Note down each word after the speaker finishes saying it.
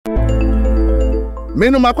Me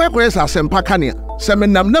no makwekwe sa sempa kania. Se me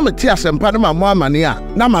nam na meti asempa no ma mo amane a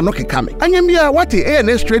na ma no keka me. Anyam bia what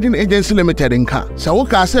ANS Trading Agency Limited nka. Se wo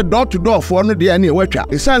ka se door to door for no de na e watwa.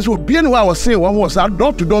 E sense wo bia no wa wo say won was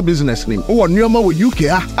door to door business nim. Wo nyoma wo UK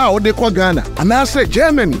a wo de ko Ghana. Ana se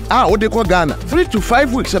Germany a wo de ko Ghana. 3 to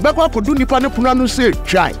 5 weeks e be kwa kodu nipa ne punu anu say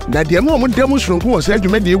try. Na de mo demo sronko wo se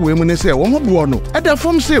adwuma de we mu ne se wo mo bo no. E da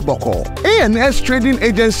form say boko. ANS Trading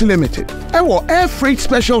Agency Limited. E wo air freight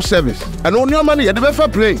special service. And on nyoma ne ye de be fa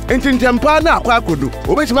plane. Entintempa na akwa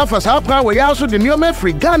Obetima for South Korea, we also the new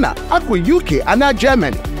free Ghana, Aqua UK, and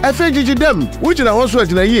Germany. FAGG them, which are also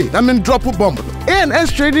at a year, I mean drop a bomb.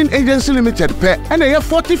 ANS Trading Agency Limited pair, and a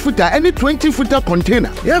 40-footer, any 20-footer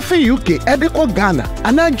container. FA UK, Edico Ghana,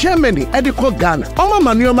 and Germany, Edico Ghana. Oma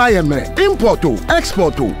Manu Mayame, import to,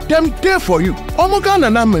 export to, them there for you. Omo Ghana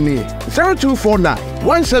Namani, 0249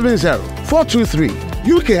 170 423.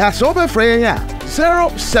 UK has over Freya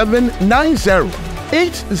 0790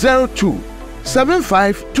 802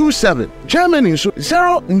 7527. Germany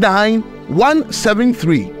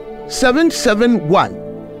 09173 771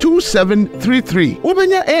 2733.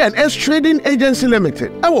 Ubenya ANS Trading Agency Limited.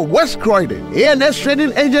 Our West Croydon ANS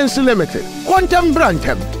Trading Agency Limited. Quantum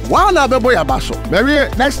Brantem. Wana beboya baso. Maybe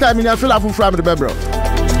next time in your fill up from the bebro.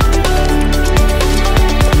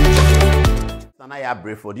 Sanaya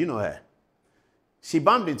Brayford, you know her. She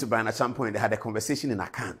bumped into Bryan Acheampong and they had a conversation in a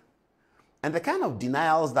can. And the kind of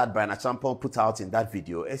denials that Bryan Acheampong put out in that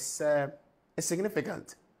video is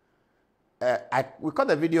significant. We caught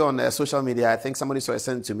the video on social media. I think somebody saw it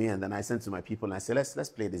sent to me, and then I sent to my people, and I said, let's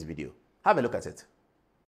play this video. Have a look at it.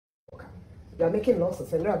 You are making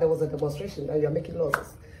losses, and there was a demonstration that you are making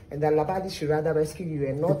losses, and that Labadi should rather rescue you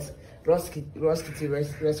and not rescue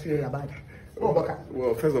Labadi.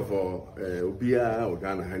 Well, first of all, Obia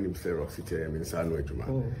Ogana Hanim Sero City, I mean, San Wejuma.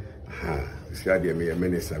 Siadia me a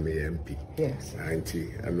minister, me MP. Yes.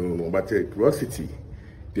 Auntie, I know, but Rock City,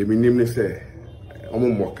 they mean say,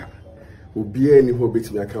 Omomoka. Obia any who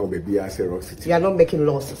beats me account, baby, I say Rock City. You are not making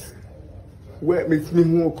losses. Where makes me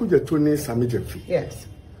who could you turn in Samijafi? Yes.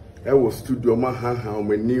 I was studio Maha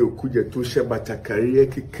when Neo Kuja to Shebata career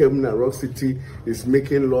Kemna Rock City is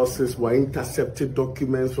making losses while intercepted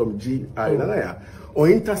documents from GI or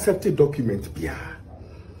intercepted documents.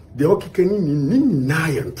 The Okikeni Nini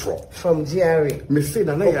from GRA. Me say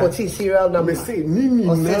that I serial number. Me say Nini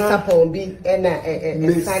na be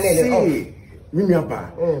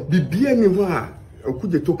Mimiaba. Bibia ni wa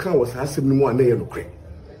Okudzeto kan was asem no ana ye nokre.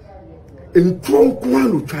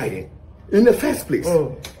 Entronkwan try. In the first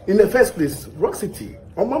place, Rock City,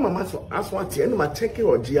 Mama Aswati, and my check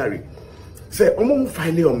or GRA say,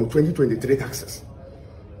 filing on 2023 taxes.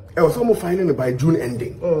 I was almost filing by June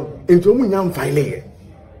ending. Into Munyam filing.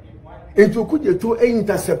 Into Okudzeto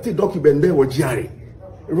intercepted document there or GRA.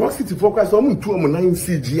 Rock City focus on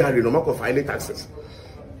 209C GRA, no matter filing taxes.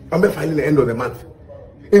 I'm filing the end of the month.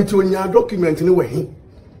 Into your document anyway.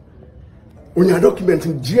 On your document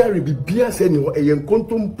in GRA Bibia said you a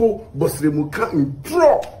contumpo bosremuka in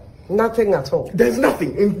pro. Nothing at all. There's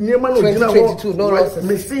nothing. In 2022, no losses.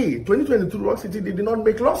 Me see, 2022 Rock City did not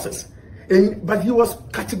make losses. But he was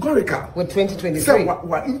categorical. With 2023. So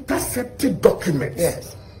what intercepted documents.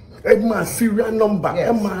 Yes. Emma serial number, yes.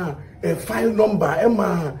 Emma file number,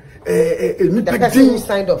 Emma the person who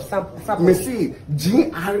signed off something. Me see,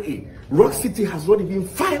 GRA. Rock City has already been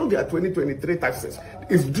filed their 2023 taxes.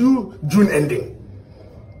 It's due June ending.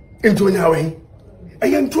 Into Nyawe.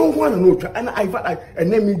 And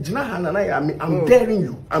I'm daring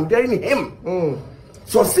you. I'm daring him.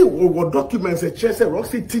 So see what documents a chair Rock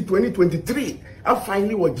City 2023. I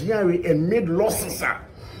finally was GRA and made losses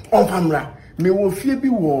on camera. Me will fear be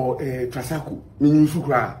war Trasaku. Me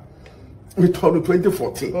Nusukra. Me told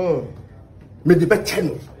 2014. Me the best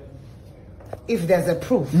channel. If there's a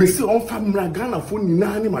proof. Me see on family Ghana for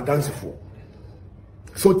Nani ma dance for.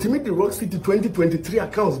 So to me the Rock City 2023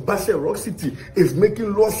 accounts, Basel Rock City is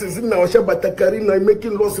making losses in our Shabatakari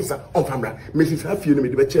making losses on family. Mrs. Hafi me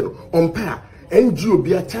the channel on pair. NGO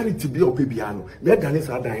be a charity be or Pibiano. Me Ghanese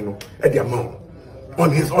are dying at the amount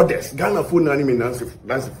on his orders. Ghana for Nani me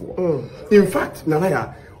dance for. In fact,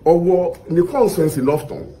 Nanaya or the conference in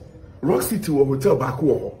Lofton, Rock City or hotel back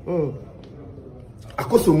war.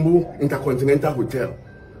 Akosombo Intercontinental Hotel,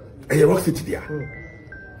 a Rock City there.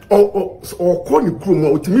 Or call the crew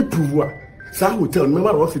more to me prove Sa hotel,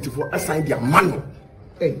 remember Rock City for assign their money.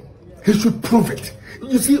 He should prove it.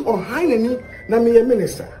 You see, or Hineni, na me a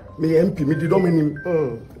minister, me MP, me did omini,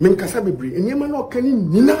 me Kasabibri, and Yamano can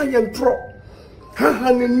Nina and Tro. Ha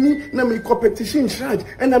na me competition charge,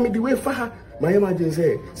 and I made the way for her. My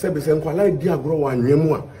emergency, Sebis and Kuala Diagro and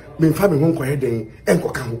Yemua. me fa me ho nkwa heden enko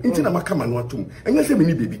ka ho nti na maka ma no atom enye se me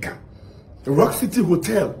ni baby ka Rock City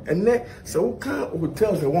Hotel and there so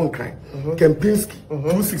hotels one kind Kempinski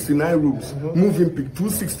 269 rooms Moving Peak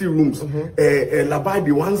 260 rooms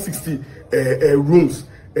Labadi 160 rooms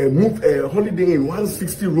Holiday Inn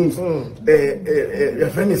 160 rooms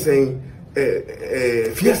friend is saying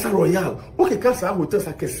Fiesta Royale okay casa hotels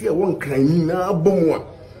I can see one kind na bomwa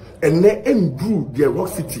and then grew the Rock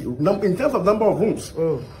City in terms of number of rooms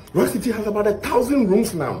Rock City has about 1,000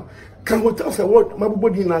 rooms now. Can hotels say what my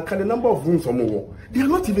body now can the number of rooms or more? They are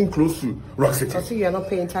not even close to Rock City. So you are not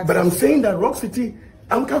paying taxes. But I'm saying that Rock City,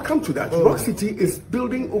 I'll come to that. Rock City is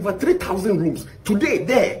building over 3,000 rooms today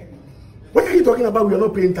there. What are you talking about? We are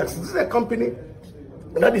not paying taxes. This is a company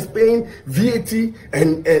that is paying VAT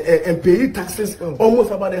and paying taxes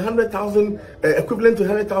almost about 100,000 equivalent to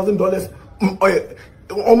 $100,000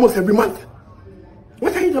 almost every month.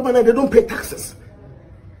 What are you talking about? They don't pay taxes.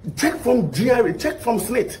 Check from GRA, check from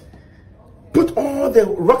Slate. Put all the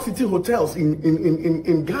Rock City hotels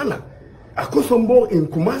in Ghana, Akosombo, in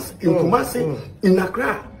Kumasi, in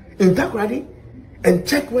Accra, in Takoradi, and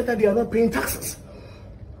check whether they are not paying taxes.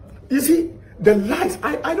 You see, the lies,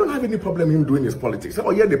 I don't have any problem him doing his politics.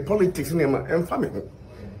 Oh yeah, the politics in him and family.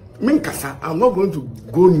 Minkasa, I'm not going to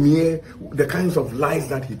go near the kinds of lies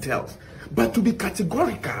that he tells. But to be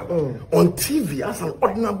categorical on TV as an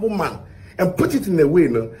ordinary man and put it in a way,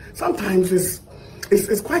 sometimes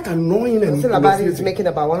it's quite annoying. And Labadi is making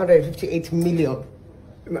about 158 million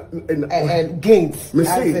gains.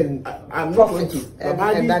 I'm not going to.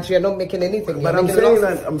 And that you're not making anything. But I'm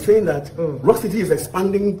saying that Rock City is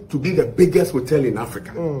expanding to be the biggest hotel in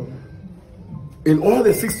Africa. In all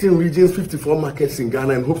the 16 regions, 54 markets in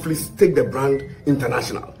Ghana, and hopefully take the brand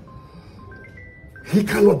international. He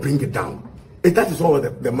cannot bring it down. That is all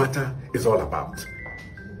the matter is all about.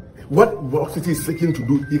 What Rock City is seeking to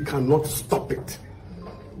do, he cannot stop it.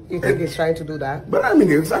 You think he's trying to do that? But I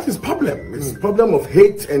mean, that's his problem. It's a problem of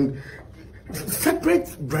hate and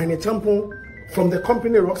separate Bryan Acheampong from the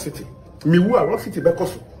company Rock City. Miwa Rock City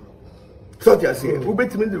Bekoso. So they are saying, who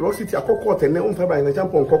bet the Rock City Akoko and then Bryan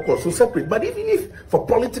Acheampong Koko. So separate. But even if for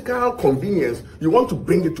political convenience you want to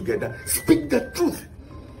bring it together, speak the truth.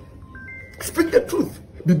 Speak the truth.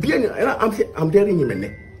 I'm daring him and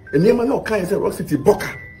name no kind say Rock City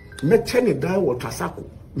Boka. Me cheni da wo Tasako.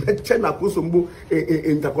 Me chena Kosombo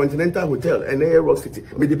Intercontinental Hotel and Rock City.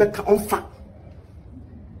 Me the beka on fa.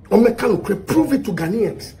 On me can prove it to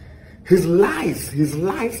Ghanaians. His lies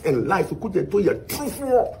and lies. Okudzeto your truth.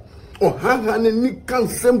 Oh hanga ni kan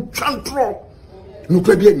sem chantro. No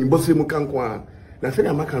kwe bia ni bosse mu kan kwa. Na fe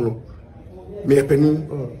na maka no. Me epeni.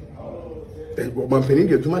 Mampeni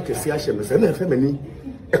de tuma kesi ahye me se na fe mani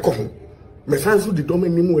eko ho. Me sanso di dom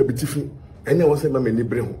ni mu ebitifi. Ene wo se ma mani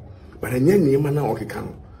bre ho. But enya ni ma na okeka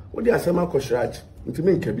no. Wo di asema ko shraj.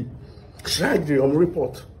 Ntimi nka bi. Shraj de on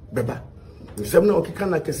report beba. Nsem na okeka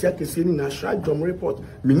na kesi ni na shraj on report.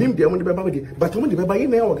 Minim de am de beba be. But mo de beba ye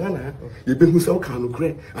na e Ghana. Ye be hu se wo kan no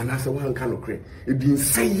kre ana se wo kan no kre. E di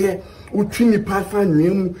nseye wo twini pa fa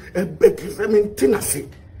nwem e be kese mentinase.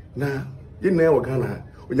 Na ye na e Ghana.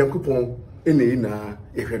 Onyankopon ene na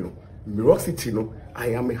ehwe no. Rock City no, I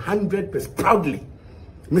am 100% proudly.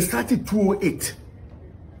 Me started 208.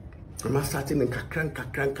 I'm starting in kakran.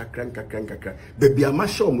 Baby, I'm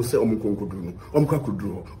sure I'm say I'm going to do no. I'm going to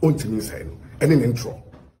do. On to me say no. And in intro.